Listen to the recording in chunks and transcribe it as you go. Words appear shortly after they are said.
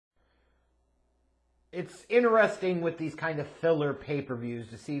it's interesting with these kind of filler pay-per-views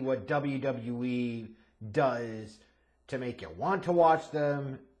to see what WWE does to make you want to watch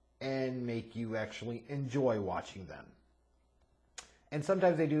them and make you actually enjoy watching them. And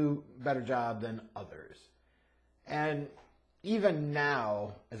sometimes they do a better job than others. And even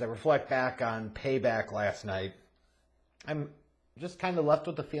now, as I reflect back on Payback last night, I'm just kind of left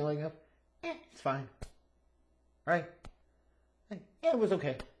with the feeling of, it's fine. Right? Yeah, it was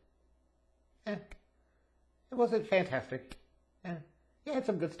okay. It wasn't fantastic. It had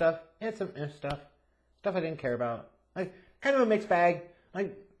some good stuff. It had some stuff. Stuff I didn't care about. Like, kind of a mixed bag.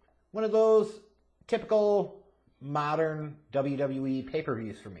 Like, one of those typical modern WWE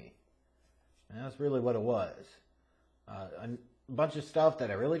pay-per-views for me. And that's really what it was. A bunch of stuff that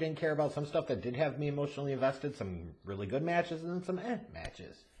I really didn't care about. Some stuff that did have me emotionally invested. Some really good matches and then some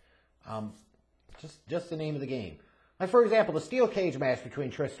matches. Just the name of the game. Like, for example, the steel cage match between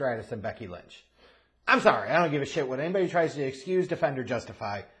Trish Stratus and Becky Lynch. I'm sorry, I don't give a shit what anybody tries to excuse, defend, or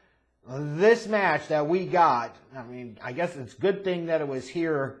justify. This match that we got, I mean, I guess it's a good thing that it was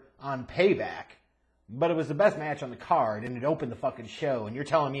here on Payback, but it was the best match on the card, and it opened the fucking show, and you're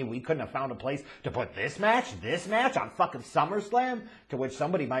telling me we couldn't have found a place to put this match on fucking SummerSlam? To which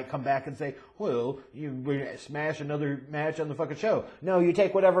somebody might come back and say, well, you smash another match on the fucking show. No, you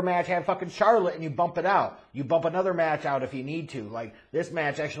take whatever match had fucking Charlotte and you bump it out. You bump another match out if you need to. Like, this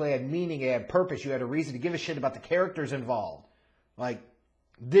match actually had meaning, it had purpose, you had a reason to give a shit about the characters involved. Like,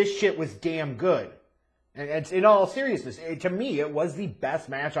 this shit was damn good. And it's, in all seriousness, to me, it was the best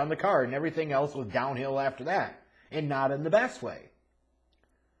match on the card, and everything else was downhill after that, and not in the best way.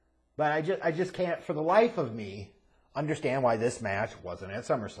 But I just can't, for the life of me, understand why this match wasn't at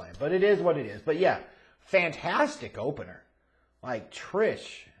SummerSlam. But it is what it is. But yeah, fantastic opener. Like,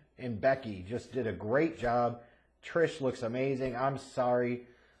 Trish and Becky just did a great job. Trish looks amazing. I'm sorry,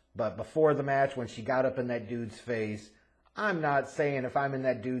 but before the match, when she got up in that dude's face, I'm not saying if I'm in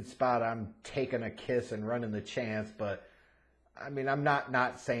that dude's spot, I'm taking a kiss and running the chance, but, I mean, I'm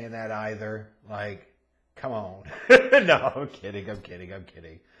not saying that either. Like, come on. No, I'm kidding.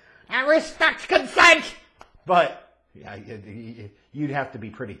 I respect consent! But, yeah, you'd have to be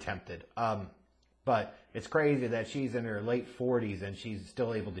pretty tempted. But it's crazy that she's in her late 40s and she's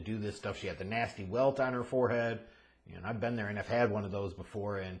still able to do this stuff. She had the nasty welt on her forehead. You know, I've been there and I've had one of those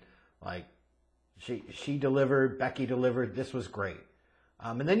before, and, like, She delivered, Becky delivered, this was great.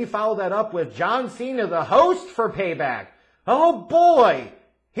 And then you follow that up with John Cena, the host for Payback. Oh boy!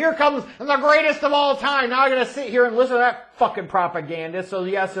 Here comes the greatest of all time. Now I'm going to sit here and listen to that fucking propaganda. So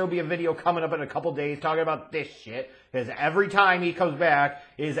yes, there'll be a video coming up in a couple days talking about this shit. Because every time he comes back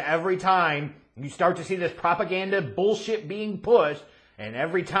is every time you start to see this propaganda bullshit being pushed. And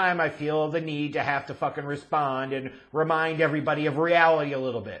every time I feel the need to have to fucking respond and remind everybody of reality a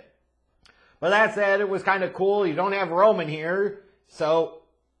little bit. But that said, it was kind of cool. You don't have Roman here, so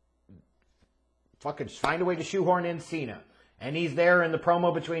fucking find a way to shoehorn in Cena. And he's there, and the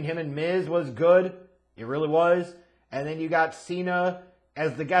promo between him and Miz was good. It really was. And then you got Cena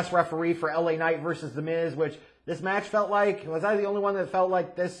as the guest referee for LA Knight versus The Miz, which this match felt like, was I the only one that felt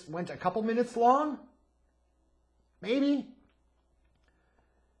like this went a couple minutes long? Maybe.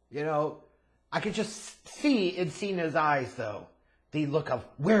 You know, I could just see in Cena's eyes, though, the look of,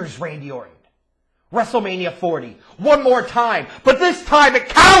 where's Randy Orton? WrestleMania 40. One more time. But this time it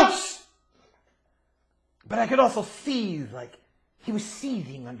counts! But I could also see, like, he was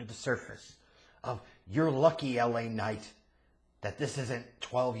seething under the surface of, you're lucky, LA Knight, that this isn't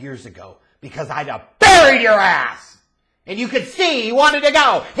 12 years ago, because I'd have buried your ass! And you could see he wanted to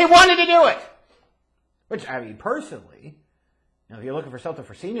go. He wanted to do it! Which, I mean, personally, you know, if you're looking for something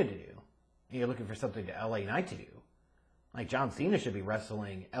for Cena to do, and you're looking for something to LA Knight to do, like, John Cena should be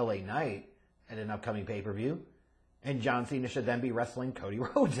wrestling LA Knight at an upcoming pay-per-view, and John Cena should then be wrestling Cody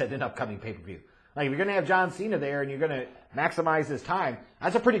Rhodes at an upcoming pay-per-view. Like, if you're going to have John Cena there and you're going to maximize his time,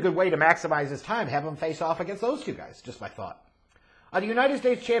 that's a pretty good way to maximize his time. Have him face off against those two guys, just my thought. The United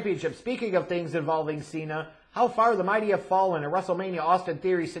States Championship, speaking of things involving Cena, how far the mighty have fallen. At WrestleMania, Austin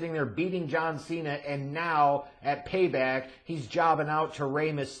Theory sitting there beating John Cena, and now at Payback, he's jobbing out to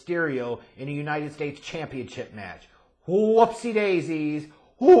Rey Mysterio in a United States Championship match. Whoopsie daisies.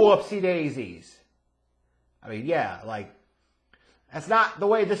 Whoopsie daisies. I mean, yeah, like, that's not the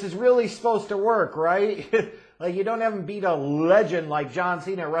way this is really supposed to work, right? Like, you don't have him beat a legend like John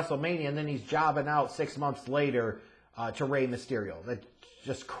Cena at WrestleMania, and then he's jobbing out 6 months later to Rey Mysterio. That's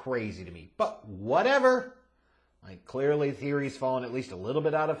just crazy to me. But whatever. Like, clearly Theory's fallen at least a little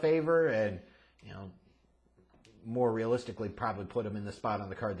bit out of favor, and, you know, more realistically probably put him in the spot on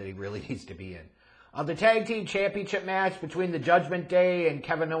the card that he really needs to be in. The Tag Team Championship match between the Judgment Day and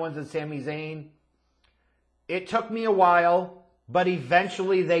Kevin Owens and Sami Zayn. it took me a while, but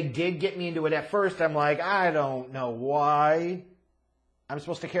eventually they did get me into it. At first, I'm like, I don't know why I'm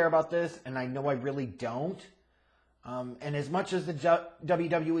supposed to care about this, and I know I really don't. And as much as the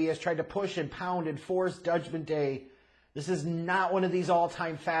WWE has tried to push and pound and force Judgment Day, this is not one of these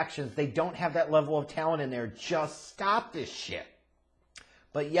all-time factions. They don't have that level of talent in there. Just stop this shit.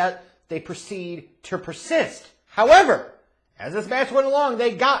 But yet, they proceed to persist. However, as this match went along,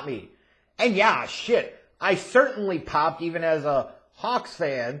 they got me. And yeah, shit, I certainly popped, even as a Hawks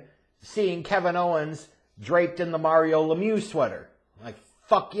fan, seeing Kevin Owens draped in the Mario Lemieux sweater. Like,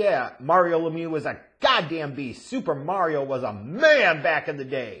 fuck yeah, Mario Lemieux was a goddamn beast. Super Mario was a man back in the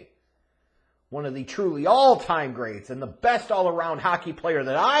day. One of the truly all-time greats and the best all-around hockey player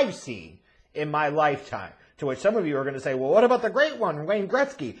that I've seen in my lifetime. To which some of you are going to say, well, what about the great one, Wayne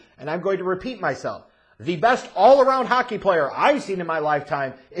Gretzky? And I'm going to repeat myself. The best all-around hockey player I've seen in my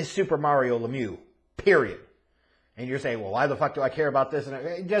lifetime is Super Mario Lemieux. Period. And you're saying, well, why the fuck do I care about this? And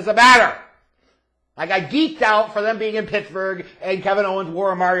it doesn't matter. Like, I geeked out for them being in Pittsburgh and Kevin Owens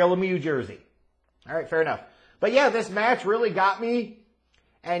wore a Mario Lemieux jersey. All right, fair enough. But yeah, this match really got me.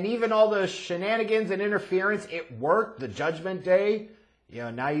 And even all the shenanigans and interference, it worked. The Judgment Day,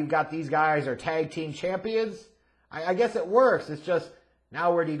 now you've got these guys are tag team champions. I guess it works. It's just,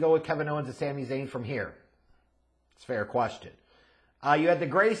 now where do you go with Kevin Owens and Sami Zayn from here? It's a fair question. You had the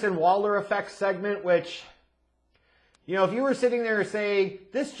Grayson Waller effect segment, which, if you were sitting there saying,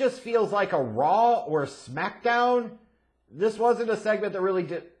 this just feels like a Raw or a SmackDown, this wasn't a segment that really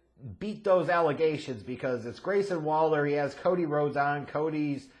beat those allegations, because it's Grayson Waller. He has Cody Rhodes on.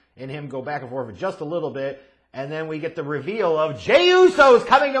 Cody's and him go back and forth for just a little bit. And then we get the reveal of Jey Uso's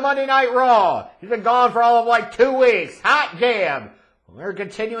coming to Monday Night Raw. He's been gone for all of 2 weeks. Hot damn. We're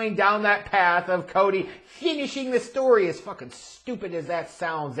continuing down that path of Cody finishing the story, as fucking stupid as that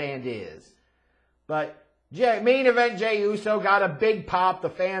sounds and is. But main event, Jey Uso got a big pop. The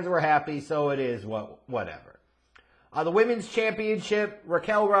fans were happy, so it is whatever. The Women's Championship,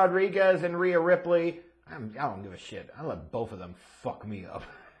 Raquel Rodriguez and Rhea Ripley. I don't give a shit. I let both of them fuck me up.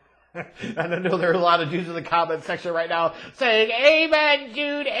 And I know there are a lot of dudes in the comment section right now saying, amen,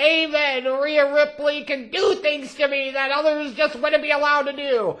 dude, amen. Rhea Ripley can do things to me that others just wouldn't be allowed to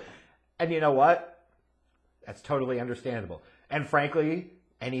do. And you know what? That's totally understandable. And frankly,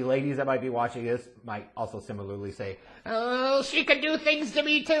 any ladies that might be watching this might also similarly say, oh, she could do things to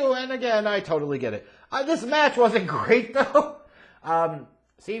me too. And again, I totally get it. This match wasn't great, though.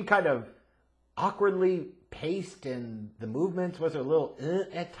 Seemed kind of awkwardly paced, and the movements was a little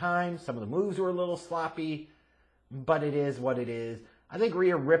at times. Some of the moves were a little sloppy, but it is what it is. I think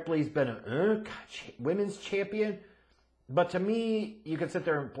Rhea Ripley's been a women's champion, but to me, you can sit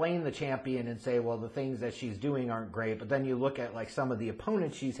there and blame the champion and say, well, the things that she's doing aren't great, but then you look at some of the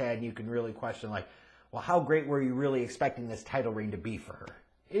opponents she's had, and you can really question, well, how great were you really expecting this title reign to be for her?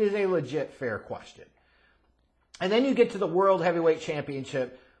 It is a legit fair question. And then you get to the World Heavyweight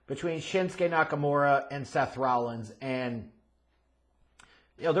Championship between Shinsuke Nakamura and Seth Rollins. And,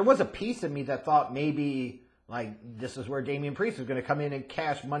 there was a piece of me that thought maybe, this is where Damian Priest was going to come in and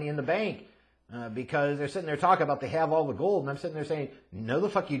cash Money in the Bank. Because they're sitting there talking about they have all the gold. And I'm sitting there saying, no, the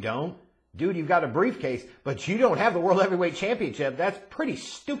fuck you don't. Dude, you've got a briefcase, but you don't have the World Heavyweight Championship. That's pretty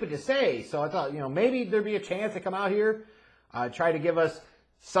stupid to say. So I thought, maybe there'd be a chance to come out here, try to give us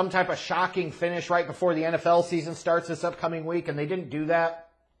some type of shocking finish right before the NFL season starts this upcoming week, and they didn't do that.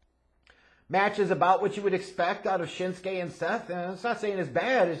 Match is about what you would expect out of Shinsuke and Seth, and it's not saying it's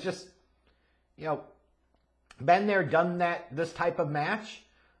bad, it's just, been there, done that, this type of match.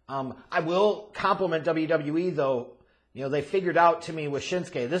 I will compliment WWE, though. They figured out to me with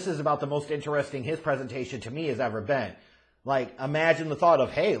Shinsuke, this is about the most interesting his presentation to me has ever been. Imagine the thought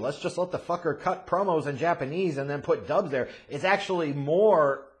of, hey, let's just let the fucker cut promos in Japanese and then put dubs there. It's actually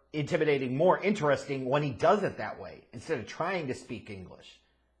more intimidating, more interesting when he does it that way, instead of trying to speak English.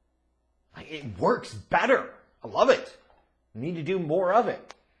 It works better. I love it. We need to do more of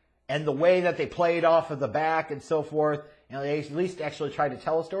it. And the way that they played off of the back and so forth, they at least actually tried to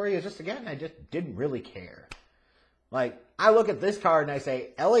tell a story. It's just, again, I just didn't really care. I look at this card and I say,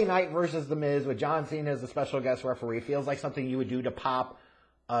 LA Knight versus The Miz with John Cena as a special guest referee feels like something you would do to pop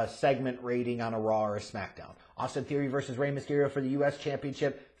a segment rating on a Raw or a SmackDown. Austin Theory versus Rey Mysterio for the U.S.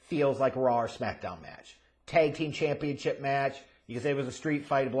 Championship feels like a Raw or SmackDown match. Tag Team Championship match, you can say it was a street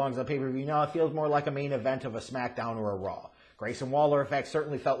fight, it belongs on pay-per-view. No, it feels more like a main event of a SmackDown or a Raw. Grayson Waller effect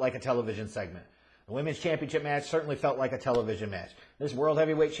certainly felt like a television segment. The Women's Championship match certainly felt like a television match. This World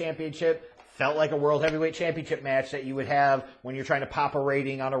Heavyweight Championship felt like a World Heavyweight Championship match that you would have when you're trying to pop a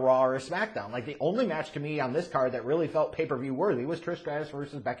rating on a Raw or a SmackDown. The only match to me on this card that really felt pay-per-view worthy was Trish Stratus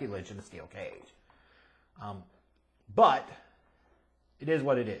versus Becky Lynch in a steel cage. But it is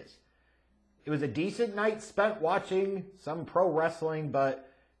what it is. It was a decent night spent watching some pro wrestling,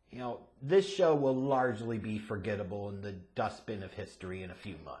 but, you know, this show will largely be forgettable in the dustbin of history in a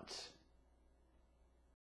few months.